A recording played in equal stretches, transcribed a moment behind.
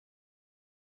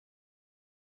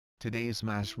Today's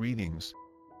Mass readings.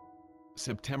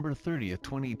 September 30th,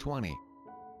 2020.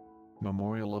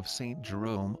 Memorial of Saint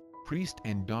Jerome, priest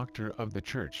and doctor of the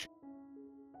Church.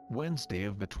 Wednesday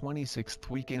of the 26th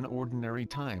week in Ordinary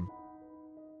Time.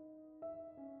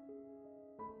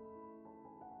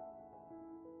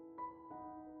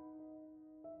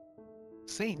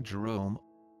 Saint Jerome,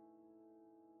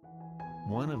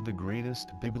 one of the greatest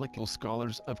biblical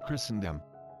scholars of Christendom.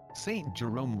 Saint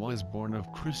Jerome was born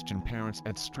of Christian parents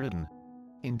at Stridon,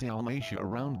 in Dalmatia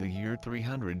around the year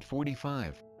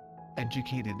 345.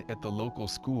 Educated at the local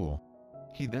school,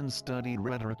 he then studied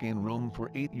rhetoric in Rome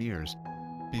for 8 years,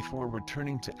 before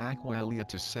returning to Aquileia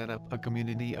to set up a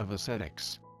community of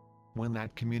ascetics. When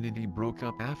that community broke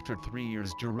up after 3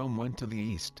 years, Jerome went to the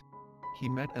east. He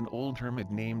met an old hermit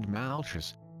named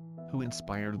Malchus, who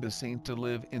inspired the saint to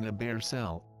live in a bare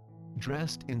cell,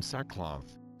 dressed in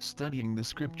sackcloth, studying the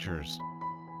scriptures.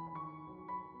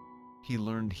 He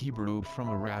learned Hebrew from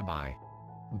a rabbi.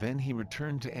 Then he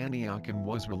returned to Antioch and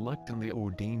was reluctantly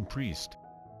ordained priest.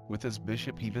 With his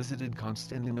bishop he visited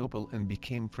Constantinople and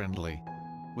became friendly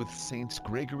with Saints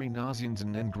Gregory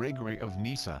Nazianzen and Gregory of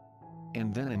Nyssa.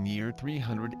 And then in year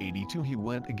 382 he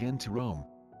went again to Rome,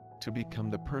 to become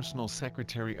the personal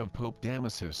secretary of Pope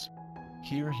Damasus.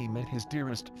 Here he met his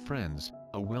dearest friends,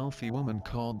 a wealthy woman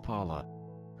called Paula,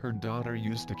 her daughter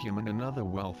Eustochium, and another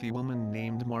wealthy woman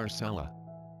named Marcella.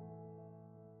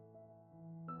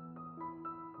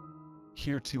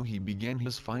 Here too he began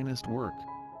his finest work.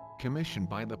 Commissioned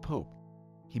by the Pope,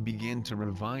 he began to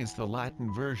revise the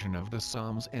Latin version of the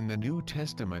Psalms and the New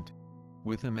Testament.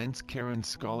 With immense care and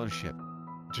scholarship,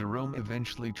 Jerome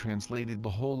eventually translated the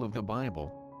whole of the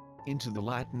Bible into the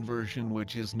Latin version,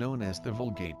 which is known as the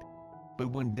Vulgate. But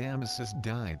when Damasus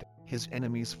died, his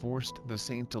enemies forced the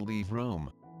saint to leave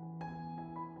Rome.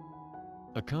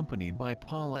 Accompanied by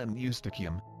Paula and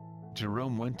Eustochium,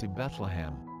 Jerome went to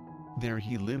Bethlehem. There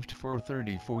he lived for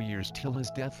 34 years till his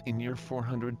death in year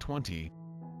 420,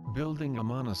 building a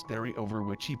monastery over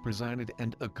which he presided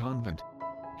and a convent,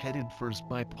 headed first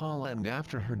by Paula and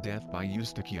after her death by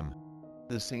Eustochium.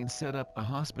 The saint set up a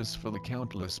hospice for the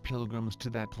countless pilgrims to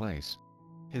that place.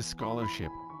 His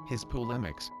scholarship, his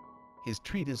polemics, his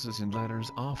treatises and letters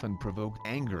often provoked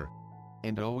anger,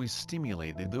 and always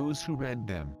stimulated those who read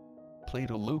them.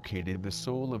 Plato located the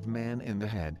soul of man in the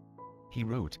head. He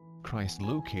wrote, Christ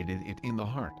located it in the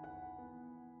heart.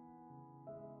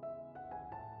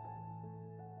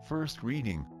 First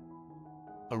reading.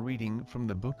 A reading from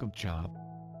the book of Job.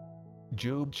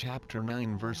 Job chapter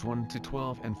 9 verse 1 to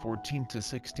 12 and 14 to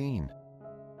 16.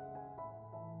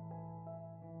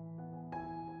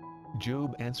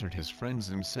 Job answered his friends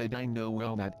and said, I know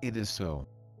well that it is so.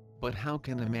 But how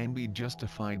can a man be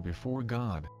justified before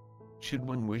God? Should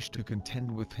one wish to contend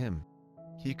with him?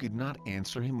 He could not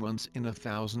answer him once in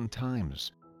 1,000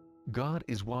 times. God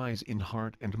is wise in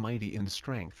heart and mighty in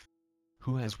strength.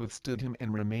 Who has withstood him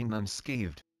and remained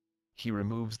unscathed? He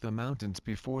removes the mountains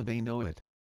before they know it.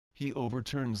 He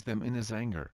overturns them in his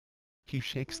anger. He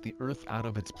shakes the earth out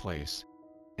of its place,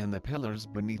 and the pillars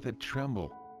beneath it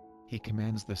tremble. He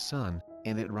commands the sun,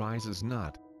 and it rises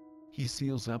not. He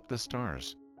seals up the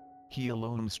stars. He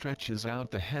alone stretches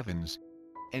out the heavens,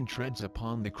 and treads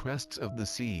upon the crests of the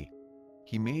sea.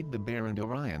 He made the Bear and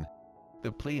Orion,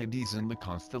 the Pleiades and the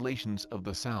constellations of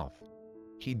the south.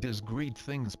 He does great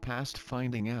things past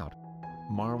finding out,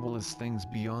 marvelous things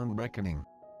beyond reckoning.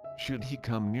 Should he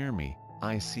come near me,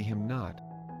 I see him not.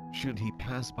 Should he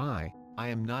pass by, I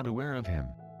am not aware of him.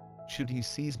 Should he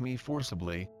seize me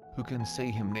forcibly, who can say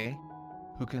him nay?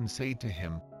 Who can say to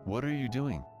him, What are you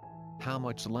doing? How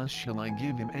much less shall I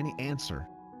give him any answer,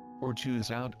 or choose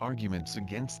out arguments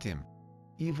against him?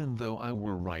 Even though I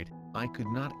were right, I could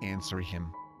not answer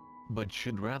him, but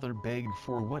should rather beg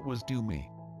for what was due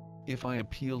me. If I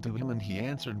appealed to him and he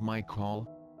answered my call,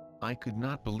 I could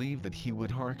not believe that he would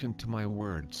hearken to my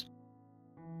words.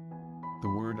 The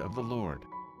word of the Lord.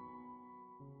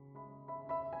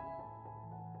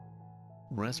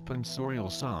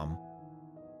 Responsorial Psalm.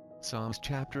 Psalms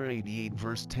chapter 88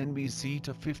 verse 10 BC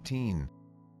to 15.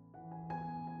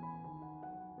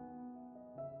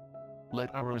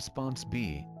 Let our response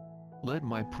be, let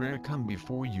my prayer come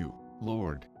before you,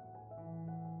 Lord.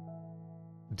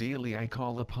 Daily I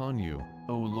call upon you,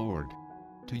 O Lord.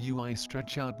 To you I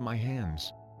stretch out my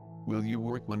hands. Will you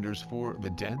work wonders for the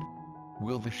dead?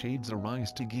 Will the shades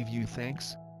arise to give you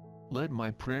thanks? Let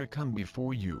my prayer come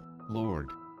before you, Lord.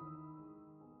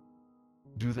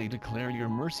 Do they declare your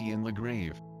mercy in the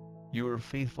grave, your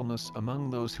faithfulness among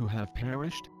those who have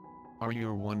perished? Are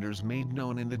your wonders made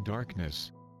known in the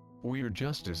darkness, or your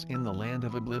justice in the land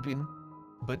of oblivion?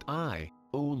 But I,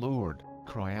 O Lord,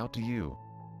 cry out to you.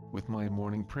 With my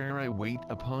morning prayer I wait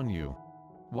upon you.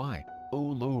 Why, O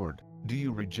Lord, do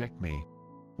you reject me?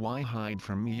 Why hide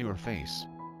from me your face?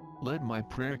 Let my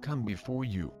prayer come before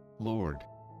you, Lord.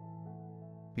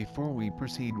 Before we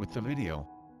proceed with the video,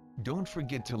 don't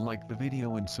forget to like the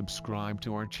video and subscribe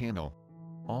to our channel.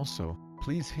 Also,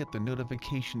 please hit the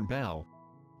notification bell,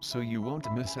 so you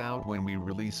won't miss out when we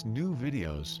release new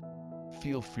videos.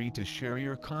 Feel free to share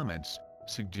your comments,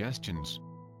 suggestions,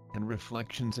 and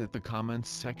reflections at the comments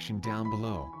section down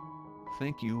below.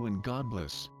 Thank you and God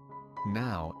bless.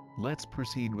 Now, let's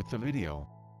proceed with the video.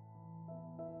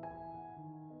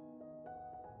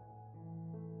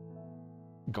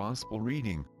 Gospel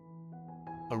reading.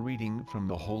 A reading from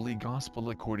the Holy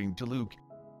Gospel according to Luke.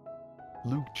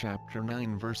 Luke chapter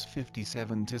 9 verse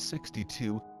 57 to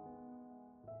 62.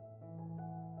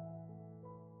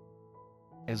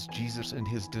 As Jesus and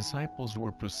his disciples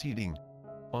were proceeding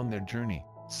on their journey,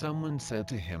 someone said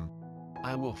to him,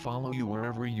 "I will follow you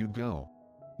wherever you go."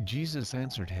 Jesus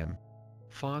answered him,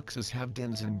 "Foxes have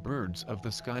dens and birds of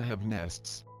the sky have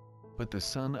nests, but the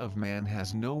Son of Man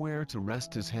has nowhere to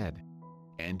rest his head."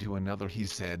 And to another he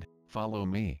said, "Follow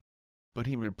me." But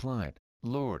he replied,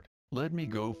 "Lord, let me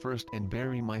go first and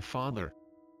bury my father."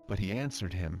 But he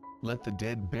answered him, "Let the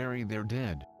dead bury their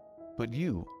dead. But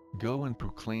you, go and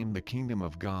proclaim the kingdom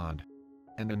of God."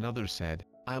 And another said,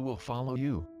 "I will follow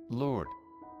you, Lord.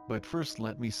 But first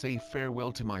let me say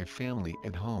farewell to my family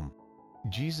at home."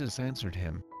 Jesus answered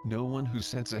him, "No one who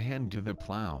sets a hand to the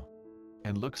plow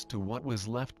and looks to what was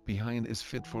left behind is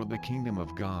fit for the kingdom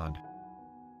of God."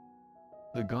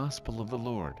 The Gospel of the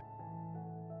Lord.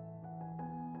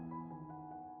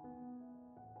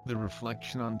 The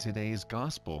reflection on today's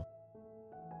Gospel.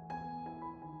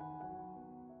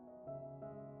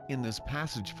 In this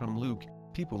passage from Luke,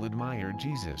 people admire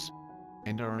Jesus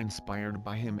and are inspired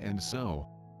by him, and so,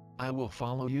 "I will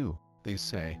follow you," they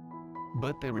say.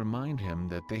 But they remind him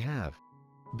that they have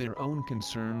their own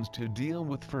concerns to deal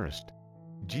with first.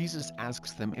 Jesus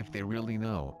asks them if they really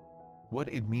know what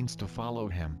it means to follow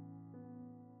him.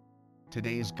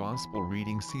 Today's Gospel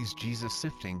reading sees Jesus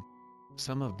sifting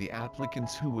some of the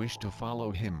applicants who wish to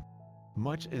follow him,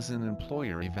 much as an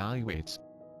employer evaluates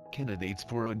candidates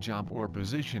for a job or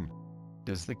position.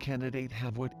 Does the candidate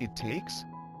have what it takes?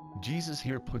 Jesus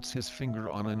here puts his finger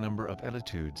on a number of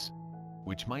attitudes,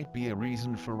 which might be a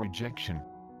reason for rejection.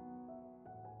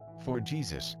 For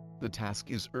Jesus, the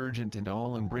task is urgent and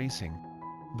all-embracing.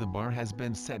 The bar has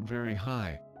been set very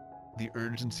high. The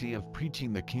urgency of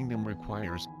preaching the kingdom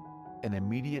requires an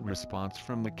immediate response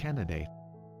from the candidate,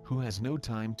 who has no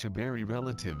time to bury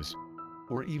relatives,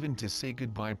 or even to say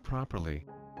goodbye properly.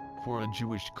 For a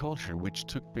Jewish culture which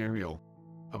took burial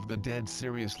of the dead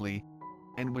seriously,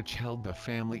 and which held the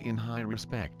family in high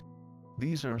respect,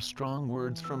 these are strong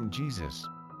words from Jesus.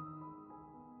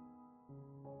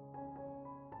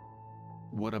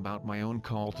 What about my own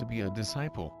call to be a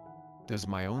disciple? Does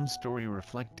my own story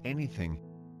reflect anything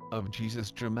of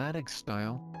Jesus' dramatic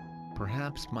style?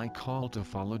 Perhaps my call to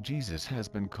follow Jesus has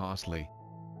been costly,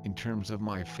 in terms of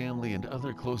my family and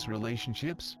other close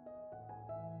relationships.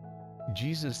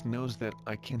 Jesus knows that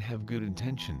I can have good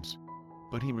intentions,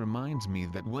 but he reminds me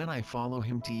that when I follow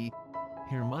him,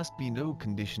 here must be no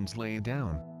conditions laid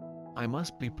down. I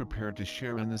must be prepared to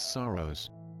share in the sorrows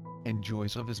and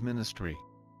joys of his ministry.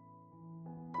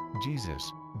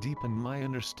 Jesus, deepen my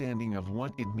understanding of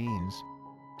what it means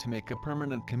to make a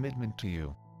permanent commitment to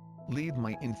you. Lead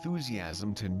my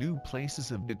enthusiasm to new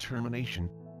places of determination,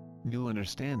 new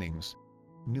understandings,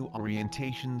 new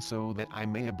orientation, so that I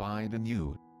may abide in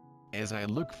you as I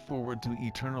look forward to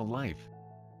eternal life.